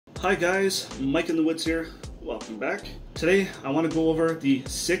Hi guys, Mike in the Woods here. Welcome back. Today I want to go over the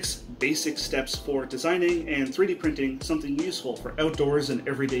 6 basic steps for designing and 3D printing something useful for outdoors and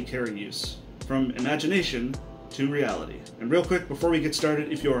everyday carry use. From imagination to reality. And real quick, before we get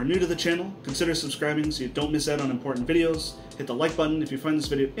started, if you are new to the channel, consider subscribing so you don't miss out on important videos. Hit the like button if you find this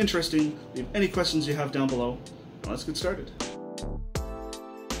video interesting. Leave any questions you have down below. Now let's get started.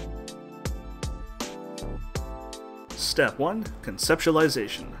 Step 1.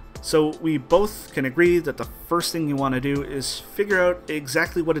 Conceptualization. So we both can agree that the first thing you want to do is figure out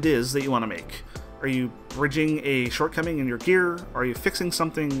exactly what it is that you want to make. Are you bridging a shortcoming in your gear? Are you fixing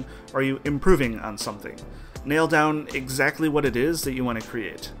something? Are you improving on something? Nail down exactly what it is that you want to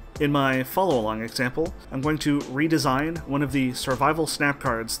create. In my follow-along example, I'm going to redesign one of the survival snap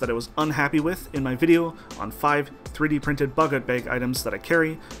cards that I was unhappy with in my video on 5 3D printed bug-out bag items that I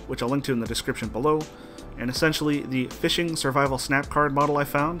carry, which I'll link to in the description below. And essentially, the fishing survival snap card model I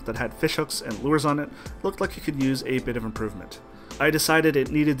found that had fishhooks and lures on it looked like it could use a bit of improvement. I decided it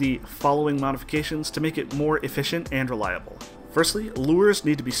needed the following modifications to make it more efficient and reliable. Firstly, lures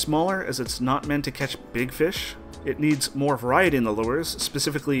need to be smaller as it's not meant to catch big fish. It needs more variety in the lures,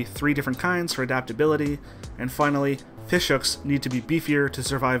 specifically 3 different kinds for adaptability. And finally, fishhooks need to be beefier to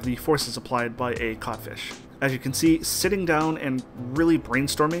survive the forces applied by a caught fish. As you can see, sitting down and really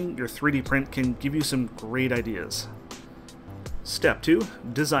brainstorming your 3D print can give you some great ideas. Step 2.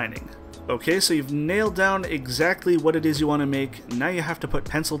 Designing. Okay, so you've nailed down exactly what it is you want to make. Now you have to put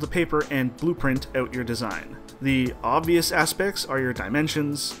pencil to paper and blueprint out your design. The obvious aspects are your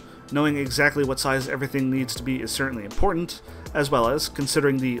dimensions. Knowing exactly what size everything needs to be is certainly important, as well as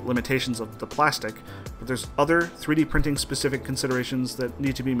considering the limitations of the plastic, but there's other 3D printing specific considerations that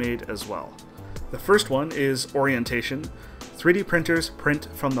need to be made as well. The first one is orientation. 3D printers print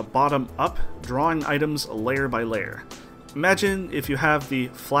from the bottom up, drawing items layer by layer. Imagine if you have the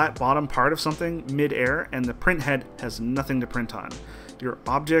flat bottom part of something mid-air and the print head has nothing to print on. Your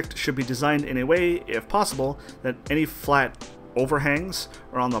object should be designed in a way, if possible, that any flat overhangs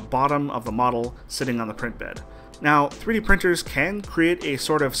are on the bottom of the model sitting on the print bed. Now, 3D printers can create a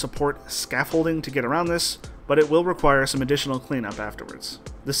sort of support scaffolding to get around this, but it will require some additional cleanup afterwards.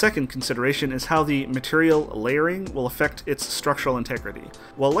 The second consideration is how the material layering will affect its structural integrity.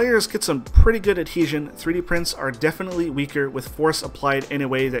 While layers get some pretty good adhesion, 3D prints are definitely weaker with force applied in a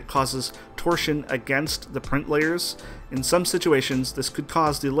way that causes torsion against the print layers. In some situations, this could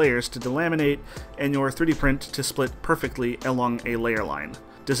cause the layers to delaminate and your 3D print to split perfectly along a layer line.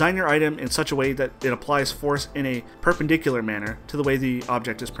 Design your item in such a way that it applies force in a perpendicular manner to the way the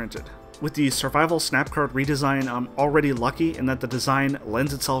object is printed. With the survival snap card redesign, I'm already lucky in that the design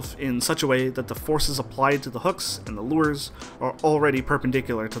lends itself in such a way that the forces applied to the hooks and the lures are already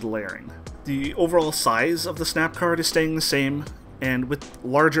perpendicular to the layering. The overall size of the snap card is staying the same, and with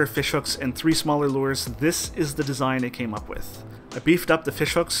larger fishhooks and 3 smaller lures, this is the design I came up with. I beefed up the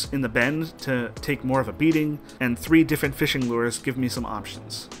fishhooks in the bend to take more of a beating, and 3 different fishing lures give me some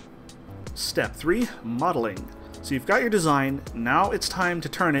options. Step 3. Modeling. So you've got your design, now it's time to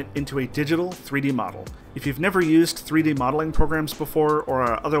turn it into a digital 3D model. If you've never used 3D modeling programs before or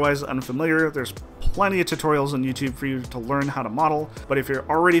are otherwise unfamiliar, there's plenty of tutorials on YouTube for you to learn how to model, but if you're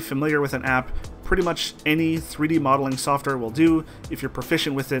already familiar with an app, pretty much any 3D modeling software will do if you're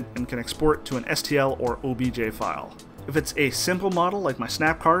proficient with it and can export to an STL or OBJ file. If it's a simple model like my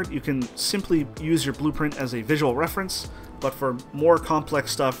snap card, you can simply use your blueprint as a visual reference, but for more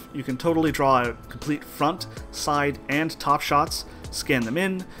complex stuff, you can totally draw out complete front, side, and top shots, scan them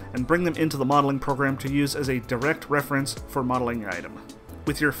in, and bring them into the modeling program to use as a direct reference for modeling your item.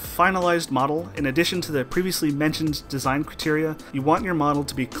 With your finalized model, in addition to the previously mentioned design criteria, you want your model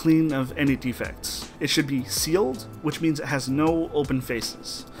to be clean of any defects. It should be sealed, which means it has no open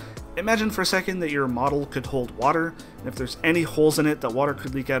faces. Imagine for a second that your model could hold water, and if there's any holes in it that water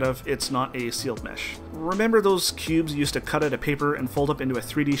could leak out of, it's not a sealed mesh. Remember those cubes you used to cut out of paper and fold up into a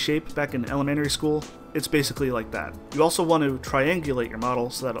 3D shape back in elementary school? It's basically like that. You also want to triangulate your model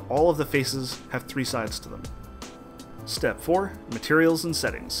so that all of the faces have 3 sides to them. Step 4. Materials and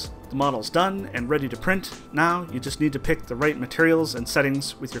settings. The model's done and ready to print. Now you just need to pick the right materials and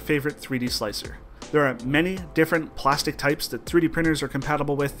settings with your favorite 3D slicer. There are many different plastic types that 3D printers are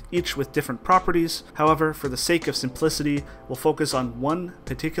compatible with, each with different properties. However, for the sake of simplicity, we'll focus on one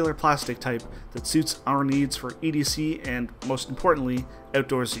particular plastic type that suits our needs for EDC and, most importantly,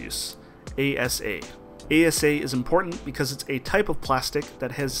 outdoors use: ASA. ASA is important because it's a type of plastic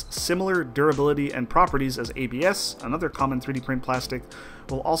that has similar durability and properties as ABS, another common 3D print plastic,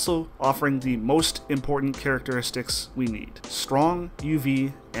 while also offering the most important characteristics we need: strong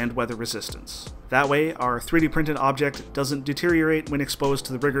UV and weather resistance. That way, our 3D printed object doesn't deteriorate when exposed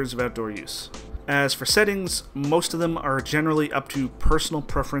to the rigors of outdoor use. As for settings, most of them are generally up to personal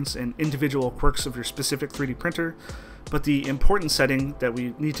preference and individual quirks of your specific 3D printer, but the important setting that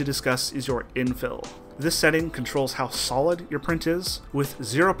we need to discuss is your infill. This setting controls how solid your print is, with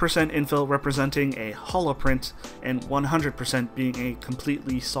 0% infill representing a hollow print and 100% being a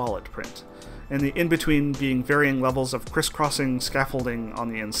completely solid print, and the in-between being varying levels of crisscrossing scaffolding on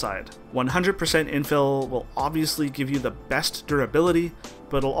the inside. 100% infill will obviously give you the best durability,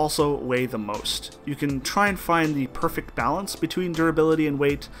 but it'll also weigh the most. You can try and find the perfect balance between durability and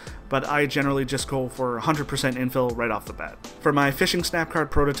weight, but I generally just go for 100% infill right off the bat. For my fishing snap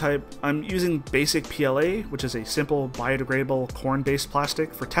card prototype, I'm using basic PLA, which is a simple biodegradable corn-based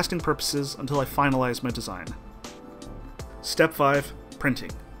plastic, for testing purposes until I finalize my design. Step 5.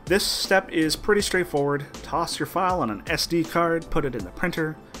 Printing. This step is pretty straightforward. Toss your file on an SD card, put it in the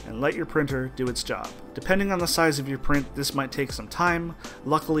printer, and let your printer do its job. Depending on the size of your print, this might take some time.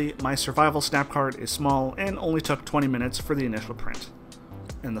 Luckily, my survival snap card is small and only took 20 minutes for the initial print.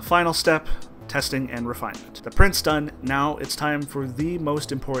 And the final step, testing and refinement. The print's done, now it's time for the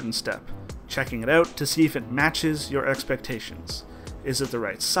most important step, checking it out to see if it matches your expectations. Is it the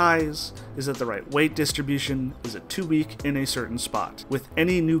right size? Is it the right weight distribution? Is it too weak in a certain spot? With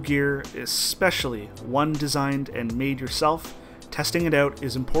any new gear, especially one designed and made yourself, testing it out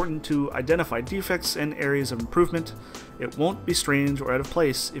is important to identify defects and areas of improvement. It won't be strange or out of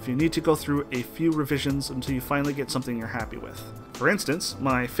place if you need to go through a few revisions until you finally get something you're happy with. For instance,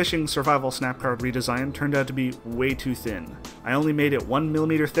 my fishing survival snap card redesign turned out to be way too thin. I only made it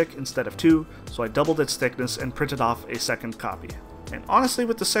 1mm thick instead of 2, so I doubled its thickness and printed off a second copy. And honestly,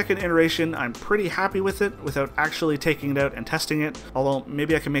 with the second iteration, I'm pretty happy with it without actually taking it out and testing it, although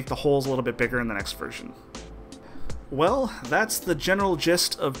maybe I can make the holes a little bit bigger in the next version. Well, that's the general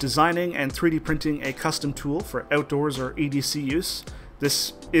gist of designing and 3D printing a custom tool for outdoors or EDC use.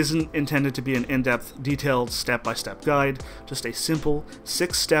 This isn't intended to be an in-depth, detailed, step-by-step guide, just a simple,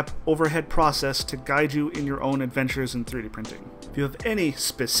 6-step overhead process to guide you in your own adventures in 3D printing. If you have any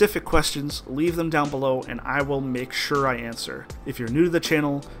specific questions, leave them down below and I will make sure I answer. If you're new to the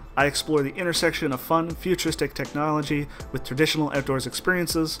channel, I explore the intersection of fun, futuristic technology with traditional outdoors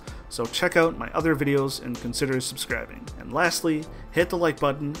experiences, so check out my other videos and consider subscribing. And lastly, hit the like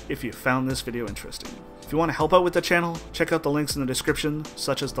button if you found this video interesting. If you want to help out with the channel, check out the links in the description,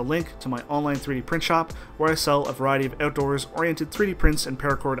 such as the link to my online 3D print shop, where I sell a variety of outdoors-oriented 3D prints and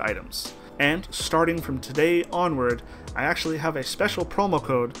paracord items. And starting from today onward, I actually have a special promo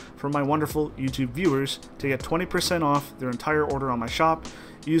code for my wonderful YouTube viewers to get 20% off their entire order on my shop.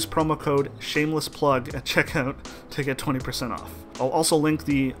 Use promo code SHAMELESSPLUG at checkout to get 20% off. I'll also link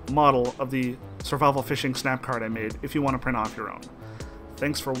the model of the survival fishing snap card I made if you want to print off your own.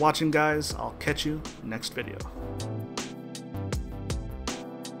 Thanks for watching, guys. I'll catch you next video.